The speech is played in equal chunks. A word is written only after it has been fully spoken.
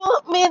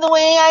the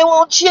way I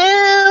want you.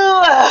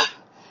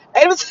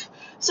 Hey,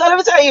 so let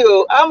me tell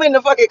you, I'm in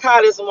the fucking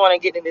car this morning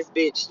getting this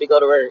bitch to go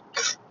to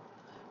work.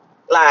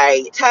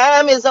 Like,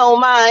 time is on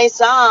my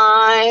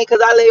side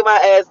because I lay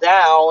my ass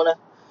down.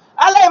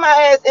 I lay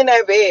my ass in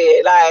that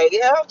bed. Like,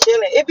 yeah, I'm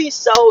chilling. It be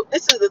so,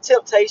 this is a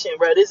temptation,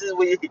 bro. This is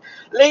weird.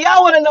 Like,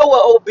 y'all want to know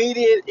what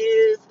obedient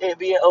is and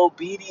being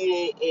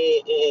obedient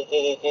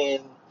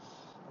and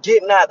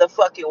getting out the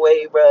fucking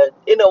way, bro.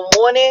 In the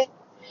morning,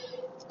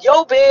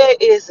 your bed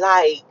is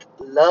like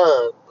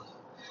love.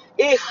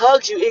 It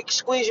hugs you, it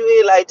squeezes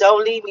you in like,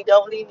 don't leave me,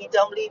 don't leave me,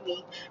 don't leave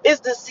me. It's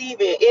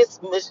deceiving.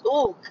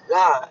 Oh,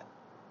 God.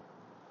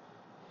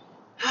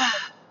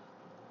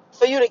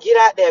 For you to get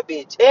out that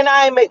bitch. And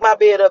I ain't make my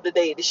bed up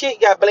today. The shit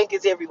got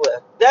blankets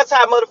everywhere. That's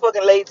how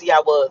motherfucking lazy I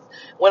was.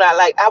 When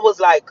I was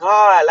like,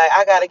 God, like,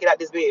 I gotta get out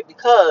this bed.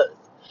 Because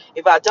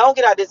if I don't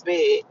get out this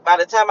bed, by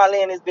the time I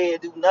lay in this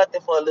bed, do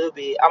nothing for a little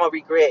bit, I'm gonna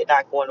regret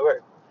not going to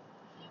work.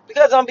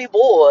 Because I'm gonna be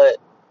bored.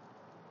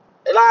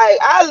 Like,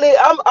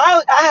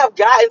 I have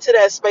gotten to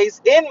that space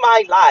in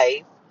my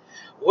life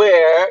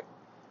where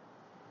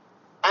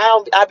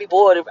I be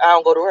bored if I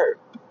don't go to work.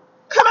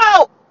 Come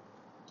out!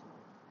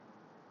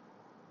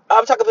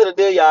 I'm talking to the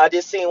deal, y'all. I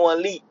just seen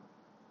one leak.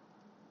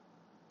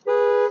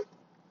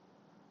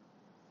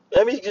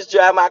 Let me just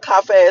drive my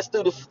car fast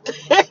through the.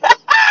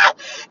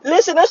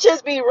 Listen, this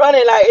shit be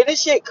running like, and this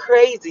shit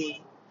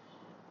crazy.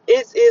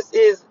 It's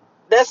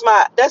that's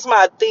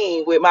my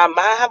thing with my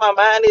mind. How my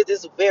mind is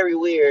just very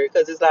weird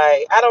because it's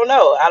like I don't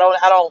know.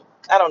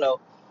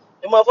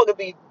 The motherfucker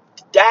be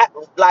that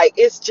like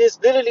it's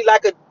just literally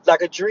like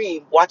a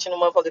dream watching the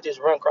motherfucker just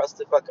run across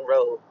the fucking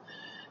road.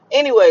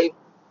 Anyway,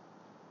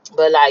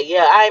 but like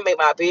yeah, I ain't make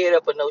my bed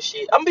up or no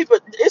shit.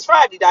 It's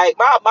Friday. Like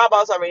my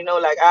boss already know.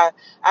 Like I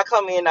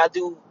come in, I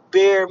do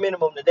bare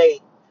minimum today.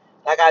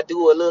 Like I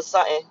do a little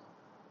something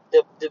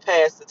to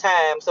pass the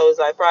time. So it's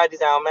like Fridays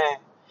I don't mind.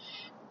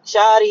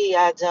 Shawty,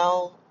 I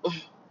don't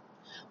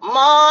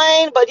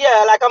mind. But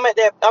yeah, like I'm in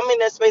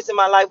that space in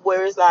my life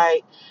where it's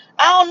like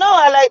I don't know.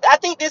 I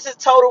think this is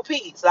total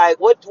peace. Like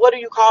what do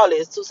you call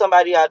this to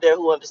somebody out there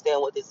who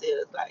understand what this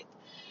is? Like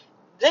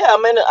yeah,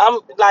 I'm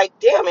like,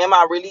 damn, am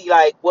I really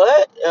like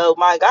what? Oh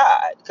my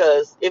God.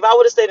 Because if I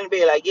would have stayed in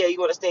bed, like, yeah, you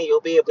want to stay in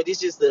your bed, but it's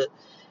just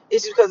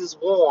because it's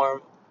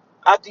warm.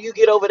 After you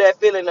get over that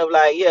feeling of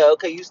like, yeah,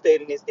 okay, you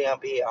stayed in this damn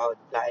bed,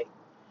 like,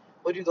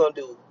 what are you gonna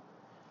do?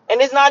 And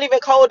it's not even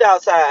cold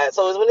outside.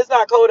 So when it's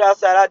not cold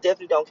outside, I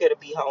definitely don't care to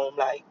be home.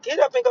 Like, get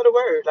up and go to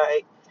work.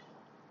 Like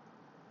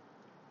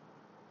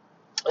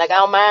I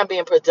don't mind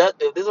being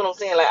productive. This is what I'm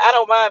saying. Like, I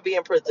don't mind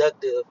being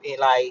productive and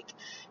like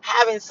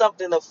having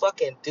something to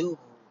fucking do.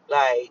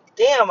 Like,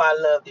 damn, I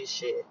love this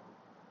shit.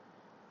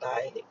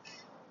 Like,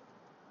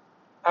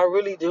 I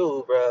really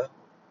do, bro.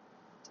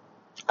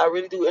 I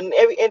really do. And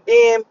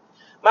then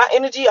my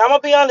energy. I'm gonna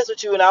be honest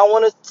with you, and I don't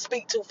want to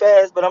speak too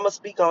fast, but I'm gonna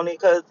speak on it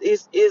because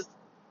it's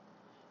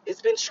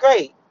been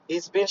straight.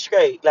 It's been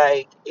straight.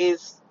 Like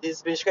it's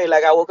been straight.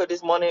 Like I woke up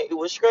this morning, it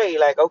was straight.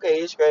 Like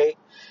okay, it's straight.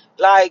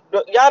 Like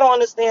y'all don't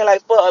understand.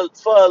 Like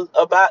for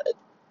about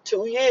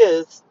 2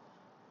 years.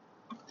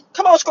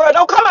 Come on, Squirrel,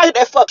 don't come out of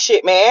that fuck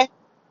shit, man.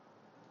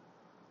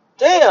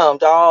 Damn,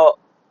 dog.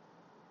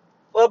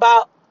 For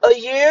about a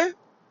year,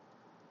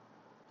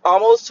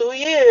 almost 2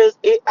 years,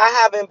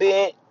 I haven't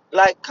been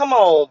like, come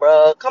on,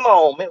 bro, come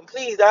on, man,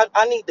 please.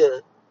 I need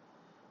to.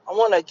 I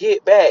want to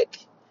get back.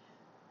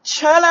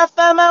 Trying to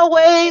find my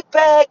way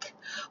back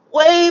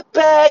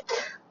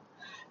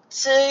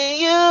to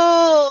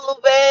you,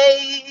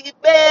 baby.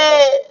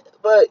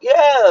 But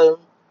yeah,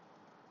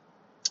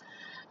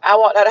 I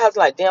walked out of the house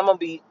like, damn,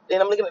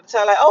 then I'm looking at the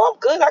time like, oh, I'm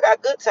good. I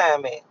got good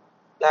timing.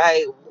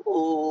 Like,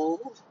 ooh,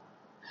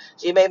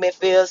 she made me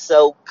feel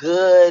so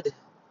good.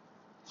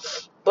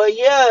 But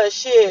yeah,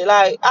 shit,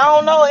 like, I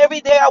don't know.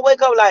 Every day I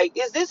wake up like,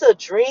 is this a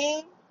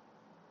dream?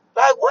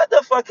 Like, what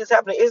the fuck is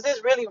happening? Is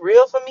this really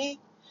real for me?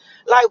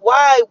 Like,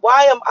 why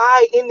am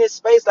I in this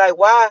space? Like,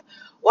 why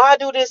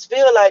do this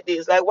feel like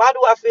this? Like, why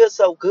do I feel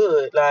so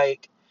good?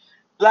 Like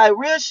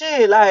real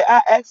shit. Like,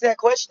 I ask that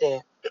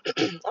question.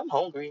 I'm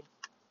hungry.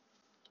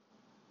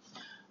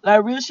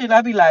 Like real shit.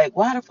 I be like,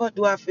 why the fuck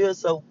do I feel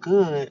so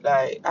good?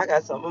 Like, I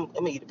got something. I'm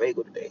gonna eat a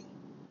bagel today.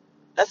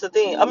 That's the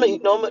thing. I'm gonna, you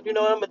know what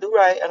I'm gonna do,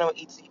 right? I'm gonna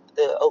eat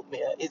the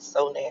oatmeal. It's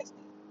so nasty.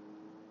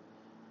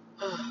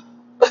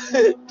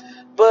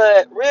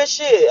 But real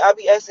shit, I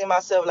be asking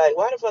myself like,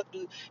 why the fuck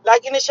do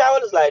like in the shower?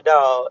 It's like,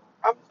 dog,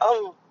 I'm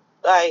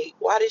like,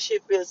 why this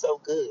shit feel so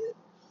good?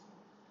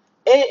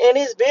 And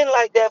it's been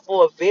like that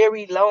for a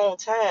very long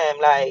time.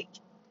 Like,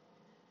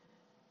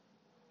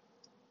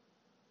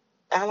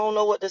 I don't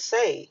know what to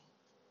say.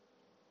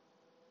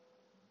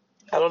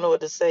 I don't know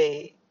what to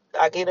say.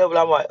 I get up and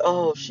I'm like,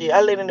 oh shit.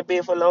 I laid in the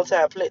bed for a long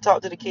time,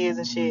 talk to the kids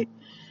and shit.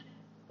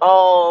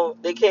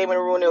 They came in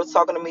the room. They was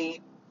talking to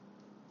me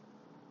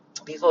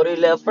before they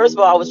left. First of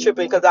all, I was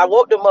tripping because I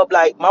woke them up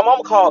like my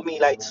mom called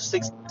me like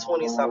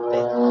 6:20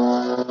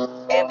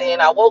 something, and then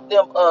I woke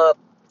them up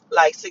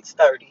like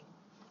 6:30.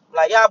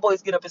 Like, y'all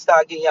boys get up and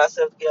start getting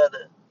yourself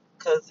together.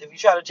 Because if you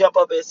try to jump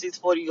up at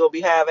 6:40, you're going to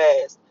be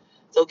half-assed.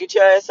 So get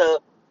your ass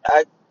up.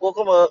 I woke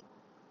him up.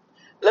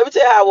 Let me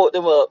tell you how I woke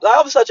them up. Like,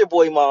 I'm such a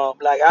boy mom.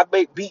 Like I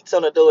make beats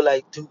on the door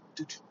like do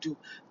do do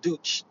do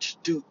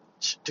do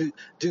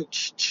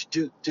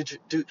do do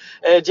do.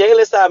 And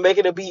Jalen started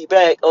making a beat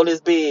back on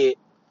his bed.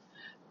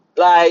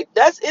 Like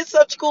it's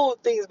such cool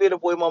things being a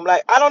boy mom.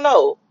 Like I don't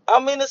know.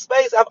 I'm in this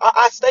space.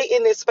 I stay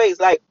in this space.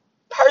 Like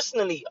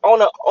personally,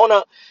 on a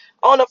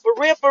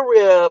for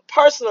real.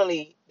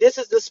 Personally, this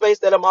is the space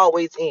that I'm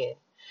always in.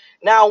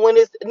 Now, when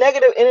it's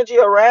negative energy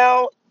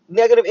around,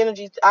 negative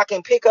energy, I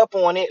can pick up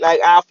on it. Like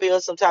I feel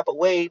some type of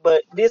way,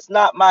 but this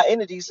not my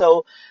energy.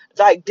 So,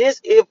 like this,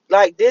 if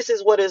like this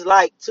is what it's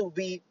like to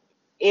be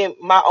in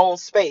my own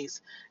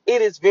space.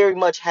 It is very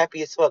much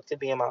happy as fuck to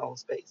be in my own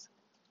space.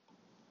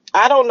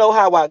 I don't know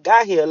how I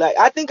got here. Like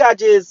I think I'm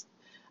just,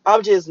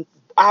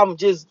 I'm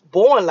just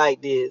born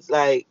like this.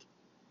 Like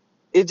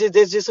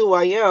it's just who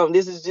I am.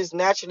 This is just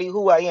naturally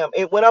who I am.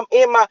 And when I'm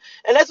in my,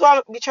 and that's why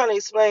I be trying to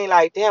explain.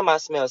 Like, damn, I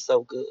smell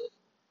so good.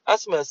 I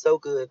smell so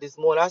good this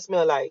morning. I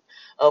smell like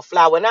a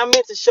flower. And I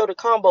meant to show the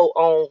combo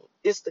on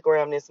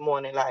Instagram this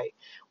morning. Like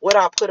what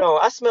I put on.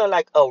 I smell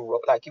like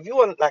like if you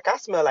want, like I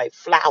smell like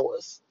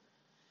flowers.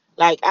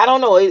 Like I don't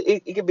know.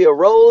 It could be a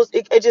rose.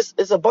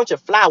 It's a bunch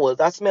of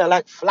flowers. I smell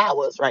like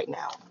flowers right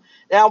now.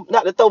 Now,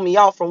 not to throw me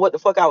off from what the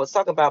fuck I was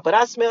talking about, but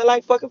I smell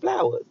like fucking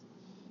flowers.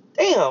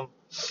 Damn.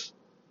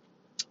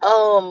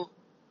 Um.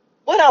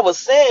 What I was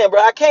saying,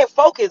 bro, I can't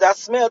focus. I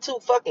smell too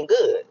fucking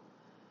good.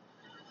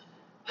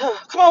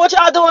 Come on, what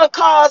y'all doing,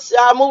 cars?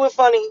 Y'all moving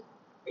funny.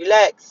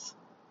 Relax.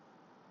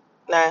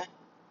 Nah.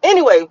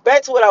 Anyway,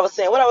 back to what I was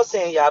saying. What I was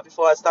saying, y'all,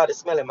 before I started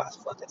smelling my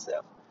fucking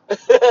self.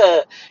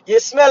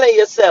 You're smelling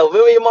yourself.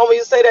 Remember your mama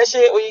used to say that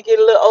shit when you get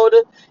a little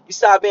older? You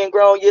start being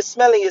grown, you're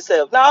smelling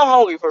yourself. Now I'm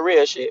hungry for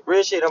real shit.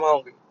 Real shit, I'm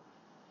hungry.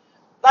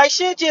 Like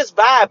shit just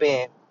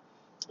vibing.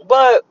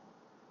 But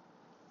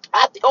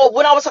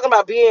when I was talking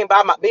about being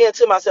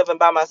to myself and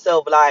by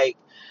myself, like,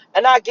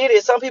 and I get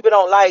it. Some people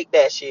don't like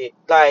that shit,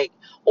 like,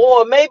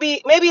 or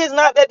maybe it's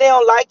not that they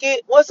don't like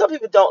it. Well, some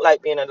people don't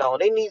like being alone.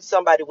 They need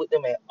somebody with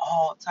them at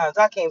all times.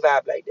 I can't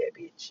vibe like that,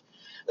 bitch.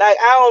 Like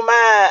I don't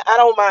mind. I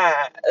don't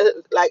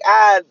mind. Like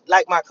I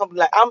like my company.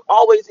 Like I'm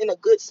always in a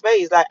good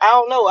space. Like I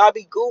don't know. I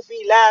be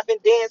goofy, laughing,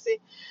 dancing.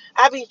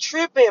 I be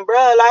tripping,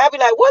 bro. Like I be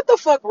like, what the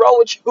fuck wrong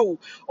with you?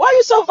 Why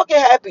you so fucking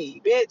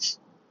happy, bitch?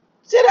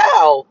 Sit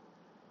down.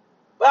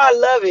 But I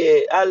love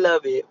it. I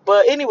love it.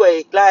 But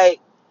anyway, like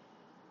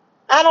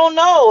I don't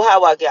know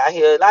how I got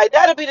here. Like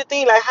that'll be the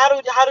thing. Like how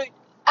do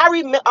I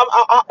remember?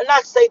 And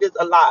I say this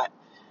a lot.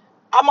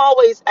 I'm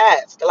always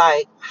asked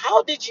like,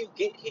 how did you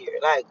get here?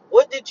 Like,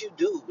 what did you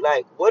do?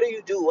 Like, what do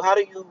you do? How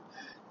do you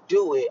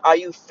do it? Are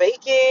you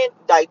faking?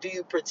 Like, do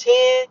you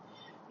pretend?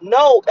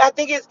 No, I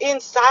think it's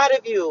inside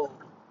of you.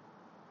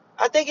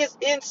 I think it's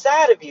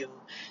inside of you.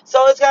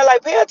 So it's got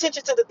like pay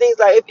attention to the things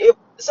like if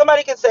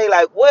somebody can say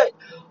like what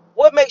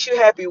makes you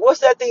happy?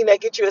 What's that thing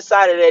that gets you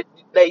excited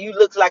that you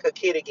look like a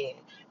kid again?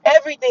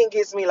 Everything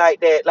gets me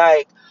like that.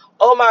 Like,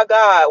 oh my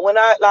God, when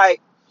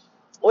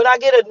I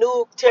get a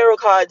new tarot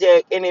card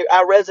deck and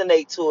I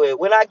resonate to it.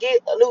 When I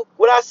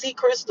see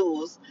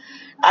crystals,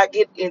 I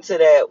get into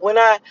that. When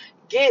I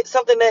get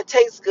something that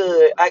tastes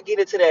good, I get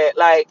into that.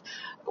 Like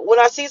when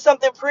I see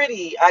something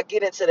pretty, I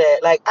get into that.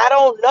 Like I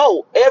don't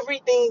know.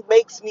 Everything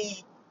makes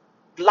me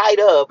light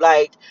up.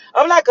 Like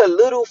I'm like a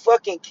little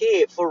fucking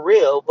kid for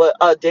real, but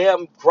a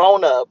damn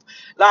grown up.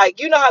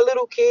 Like you know how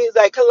little kids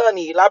like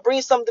Kalani, like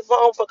bring something for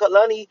home for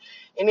Kalani,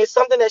 and it's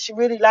something that she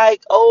really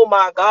like. Oh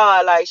my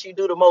God, like she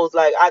do the most.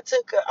 Like I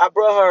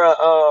brought her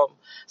a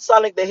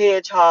Sonic the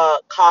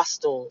Hedgehog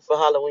costume for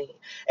Halloween,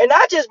 and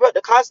I just brought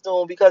the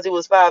costume because it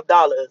was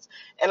 $5,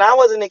 and I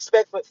wasn't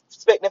expecting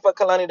for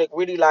Kalani to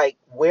really like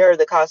wear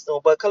the costume,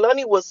 but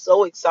Kalani was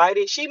so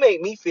excited. She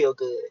made me feel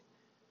good.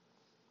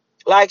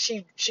 Like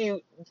she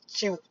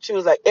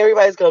was like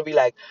everybody's gonna be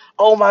like,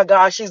 oh my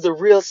gosh, she's the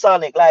real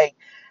Sonic. Like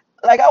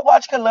I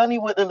watch Kalani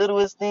with the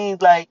littlest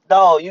things. Like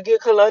dog, you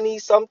get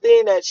Kalani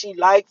something that she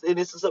likes and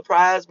it's a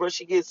surprise, bro.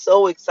 She gets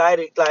so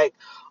excited. Like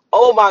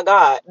oh my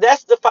God,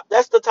 that's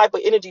the type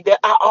of energy that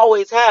I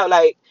always have.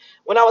 Like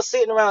when I was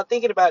sitting around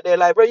thinking about that,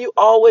 like bro, you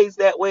always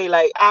that way.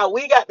 Like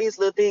we got this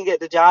little thing at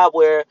the job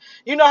where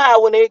you know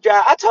how when they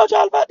drive, I told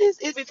y'all about this.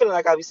 It be feeling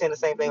like I be saying the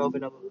same thing over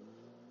and over.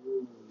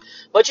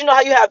 But you know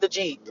how you have the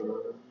Jeep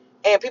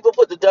and people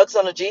put the ducks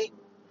on the Jeep.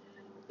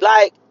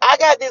 Like I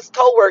got this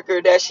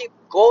coworker that she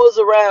goes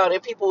around in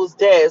people's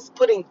desks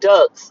putting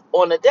ducks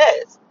on the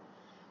desk,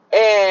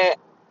 and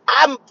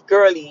I'm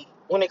girly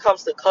when it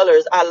comes to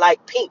colors. I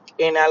like pink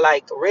and I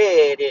like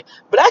red and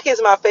black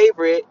is my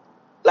favorite.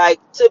 Like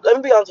let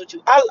me be honest with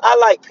you, I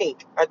like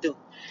pink, I do.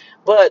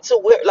 But to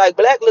wear like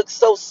black looks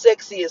so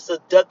sexy and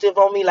seductive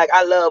on me. Like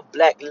I love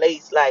black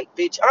lace. Like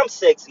bitch, I'm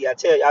sexy. I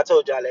tell you, I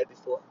told y'all that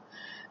before.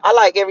 I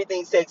like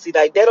everything sexy.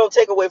 Like they don't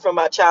take away from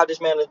my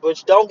childish manners,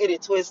 bitch. Don't get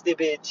it twisted,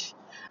 bitch.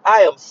 I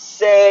am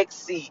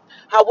sexy.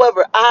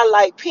 However, I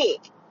like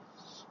pink.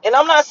 And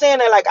I'm not saying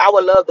that like I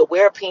would love to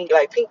wear pink,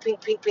 like pink, pink,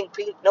 pink, pink,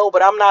 pink. No,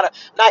 but I'm not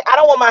like I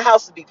don't want my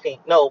house to be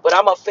pink. No, but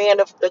I'm a fan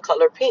of the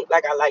color pink.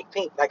 Like I like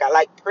pink. Like I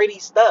like pretty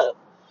stuff.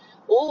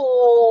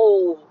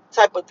 ooh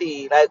type of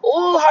thing. Like,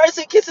 ooh, hearts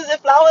and kisses and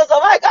flowers. Oh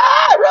my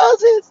God,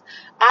 roses.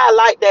 I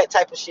like that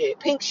type of shit.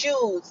 Pink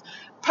shoes,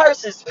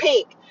 purses,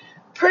 pink.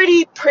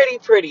 Pretty, pretty,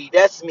 pretty.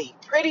 That's me.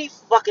 Pretty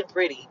fucking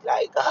pretty.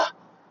 Like,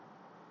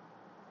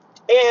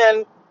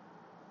 and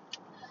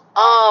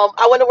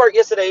I went to work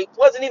yesterday.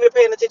 Wasn't even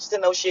paying attention to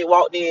no shit.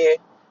 Walked in.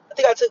 I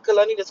think I took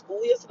Kalani to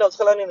school yesterday. No,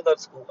 Kalani didn't go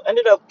to school.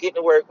 Ended up getting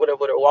to work,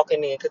 whatever,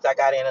 walking in because I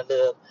got in a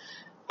little.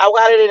 I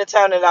got it in the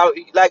time that I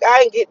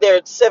didn't get there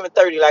at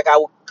 7:30 like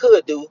I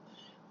could do.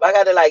 But I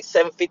got it like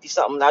 7:50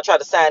 something. I tried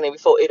to sign in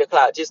before 8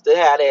 o'clock just to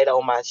have that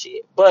on my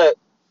shit. But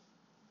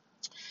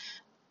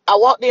I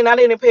walked in, I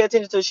didn't pay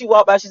attention to her. She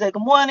walked by, she said,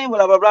 "Good morning,"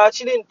 blah, blah, blah.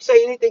 She didn't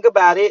say anything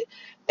about it.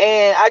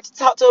 And I just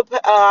talked to her,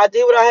 I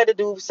did what I had to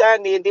do,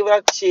 signed in, did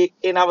what I shit,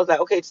 and I was like,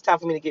 okay, it's time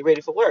for me to get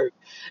ready for work.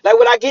 Like,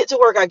 when I get to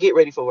work, I get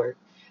ready for work.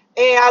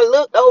 And I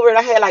looked over and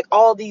I had like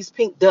all these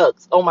pink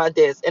ducks on my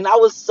desk. And I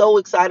was so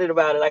excited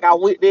about it. Like, I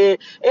went there,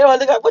 and I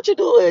was like, "What you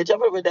doing?"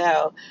 Jump up and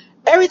down.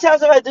 Every time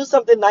somebody do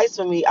something nice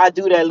for me, I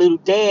do that little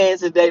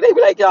dance, and they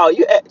be like, "Yo,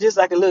 you act just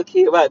like a little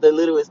kid about the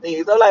littlest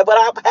things." I'm like, but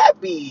I'm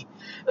happy.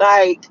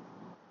 Like,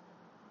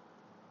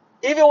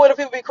 even when the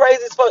people be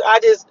crazy as fuck,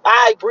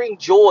 I bring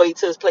joy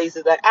to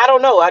places. Like, I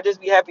don't know, I just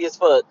be happy as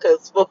fuck.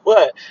 Cause for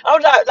what?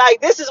 I'm not like,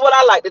 this is what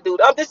I like to do.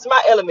 This is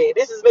my element.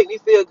 This is make me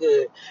feel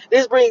good.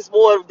 This brings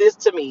more of this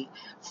to me.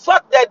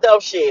 Fuck that dumb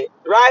shit,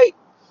 right?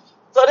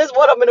 So this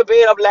one, I'm in the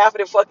bed, I'm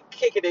laughing and fucking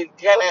kicking and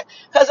yelling.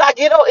 Cause I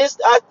get on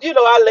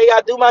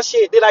I do my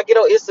shit, then I get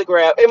on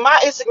Instagram, and my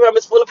Instagram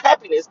is full of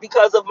happiness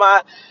because of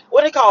my,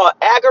 what they call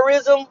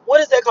algorithm.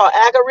 What is that called?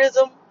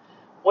 Algorithm,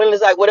 when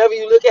it's like whatever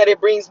you look at, it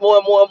brings more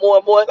and more and more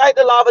and more, like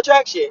the law of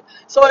attraction.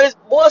 So it's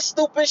more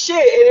stupid shit,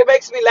 and it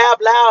makes me laugh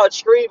loud,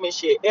 screaming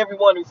shit every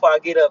morning before I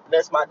get up. And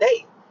that's my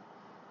day.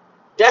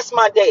 That's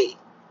my day.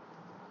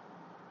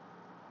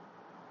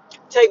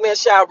 Take me a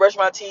shower, brush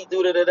my teeth,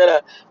 do da da da da.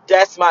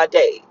 That's my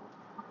day.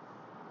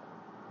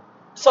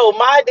 So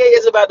my day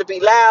is about to be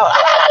loud.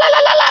 Ah, la, la, la,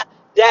 la, la.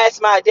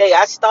 That's my day.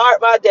 I start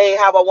my day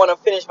how I want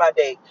to finish my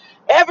day.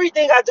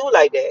 Everything I do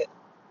like that.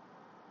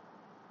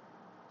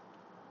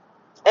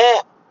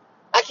 And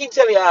I keep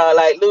telling y'all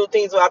like little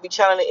things where I be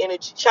channeling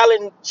energy,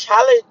 channeling,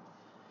 channeling,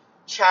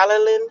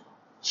 channeling,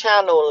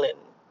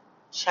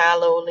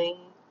 channeling.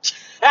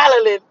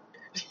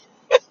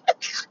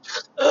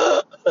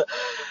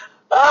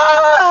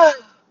 ah,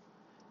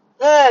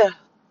 ah,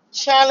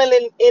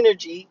 channeling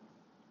energy.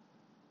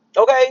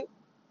 Okay,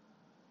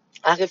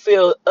 I can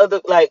feel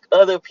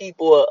other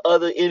people or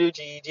other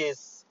energy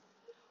just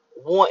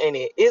wanting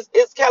it.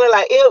 It's kind of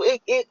like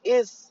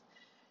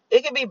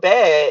it can be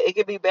bad. It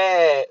can be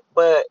bad,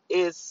 but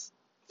it's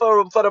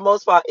for the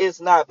most part it's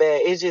not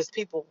bad. It's just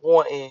people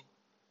wanting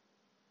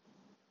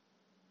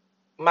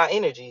my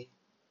energy.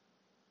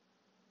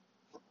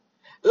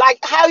 Like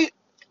how you,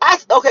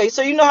 okay,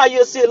 so you know how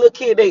you'll see a little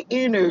kid, they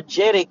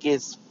energetic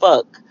as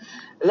fuck.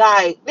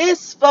 Like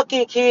this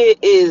fucking kid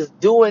is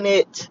doing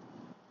it,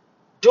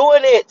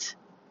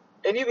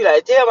 and you be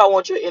like, damn, I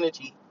want your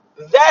energy.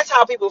 That's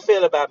how people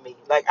feel about me.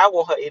 Like I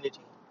want her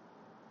energy.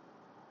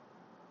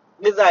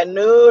 It's like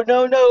no,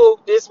 no, no,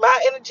 this my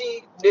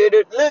energy.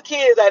 The little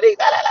kids like they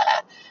la, la, la,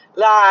 la.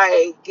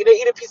 Like they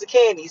eat a piece of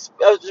candy.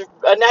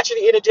 A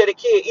naturally energetic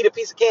kid eat a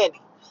piece of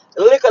candy,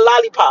 lick a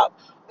lollipop.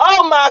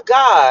 Oh my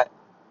god,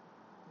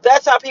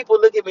 that's how people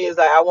look at me. Is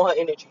like I want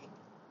her energy.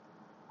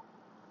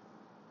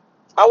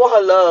 I want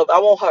her love. I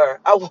want her.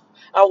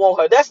 I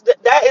want her.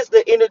 That is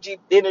the energy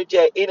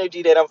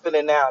that I'm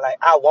feeling now. Like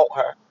I want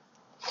her.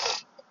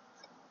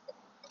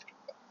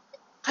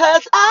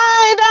 Cause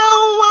I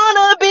don't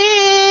wanna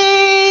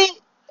be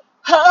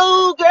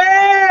oh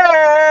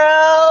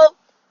girl.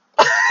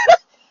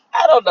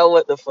 I don't know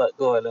what the fuck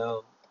going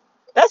on.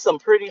 That's some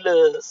pretty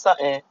little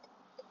something.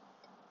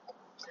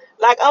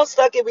 Like I'm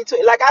stuck in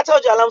between. Like I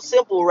told y'all, I'm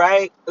simple,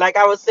 right? Like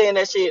I was saying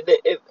that shit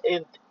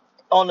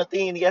on the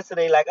theme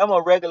yesterday. Like I'm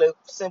a regular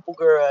simple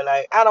girl.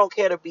 Like I don't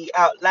care to be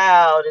out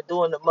loud and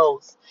doing the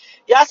most.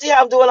 Y'all see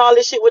how I'm doing all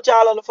this shit with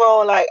y'all on the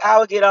phone? Like I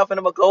would get off and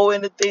I'm gonna go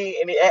in the thing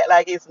and it act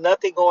like it's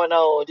nothing going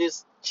on,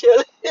 just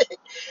chilling,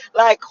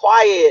 like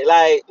quiet.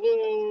 Like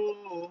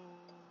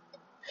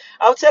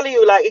I'm telling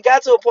you, like it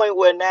got to a point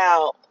where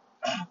now,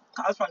 I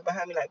was probably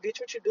behind me, like bitch,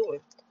 what you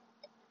doing?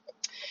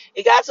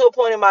 It got to a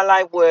point in my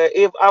life where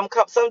if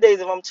some days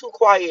if I'm too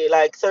quiet,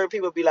 like certain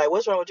people be like,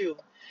 "What's wrong with you?"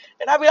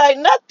 And I be like,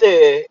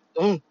 "Nothing."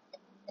 You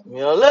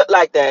don't look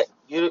like that.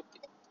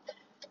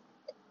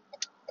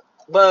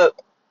 But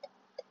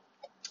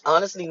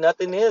honestly,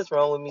 nothing is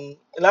wrong with me.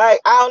 Like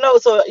I don't know.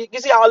 So you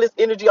see all this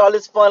energy, all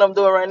this fun I'm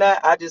doing right now.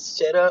 I just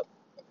shut up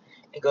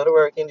and go to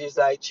work and just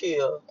like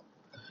chill.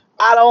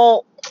 I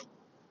don't.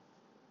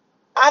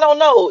 I don't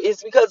know.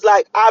 It's because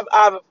like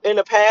I've in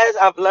the past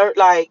I've learned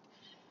like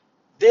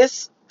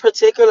this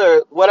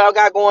particular what I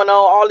got going on,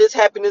 all this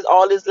happiness,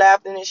 all this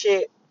laughter and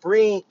shit,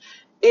 bring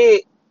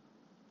it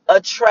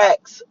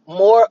attracts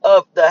more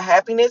of the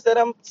happiness that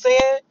I'm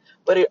saying,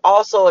 but it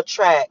also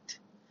attract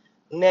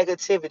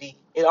negativity.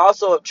 It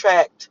also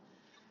attract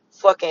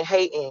fucking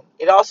hating.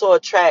 It also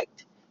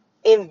attract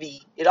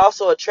envy. It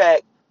also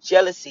attract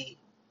jealousy.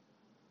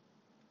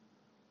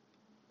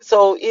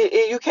 So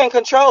you can't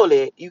control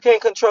it. You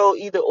can't control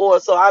either or.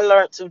 So I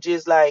learned to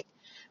just like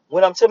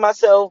when I'm to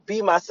myself,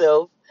 be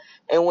myself,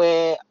 and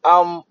when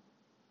I'm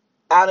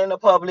out in the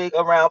public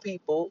around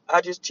people,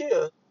 I just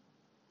chill.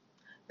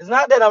 It's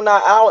not that I'm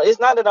not out. It's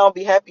not that I don't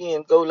be happy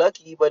and go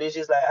lucky, but it's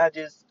just like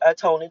I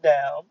tone it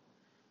down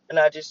and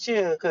I just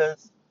chill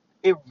because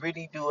it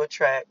really do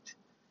attract.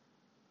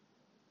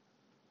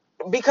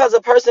 Because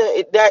a person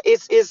that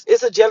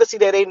it's a jealousy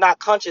that they not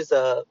conscious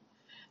of.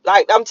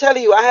 Like I'm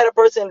telling you, I had a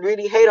person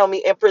really hate on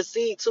me and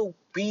proceed to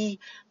be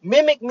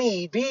mimic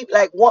me, be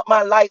like want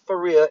my life for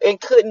real, and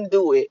couldn't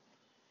do it.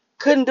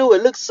 Couldn't do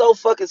it. Look so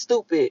fucking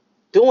stupid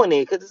doing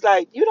it because it's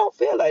like you don't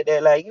feel like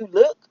that. Like you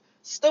look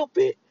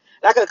stupid,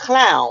 like a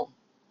clown,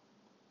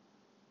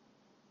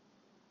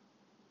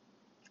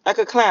 like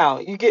a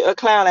clown. You get a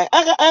clown like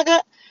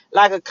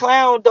like a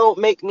clown don't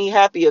make me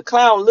happy. A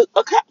clown look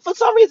for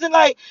some reason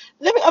like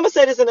let me. I'm gonna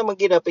say this and I'm gonna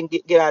get up and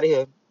get out of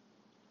here.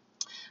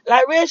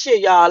 Like real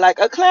shit, y'all. Like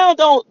a clown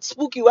don't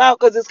spook you out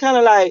because it's kind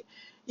of like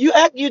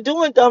you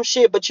doing dumb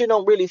shit, but you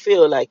don't really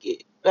feel like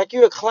it. Like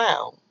you're a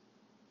clown.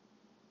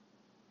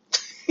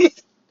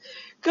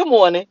 Good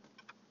morning.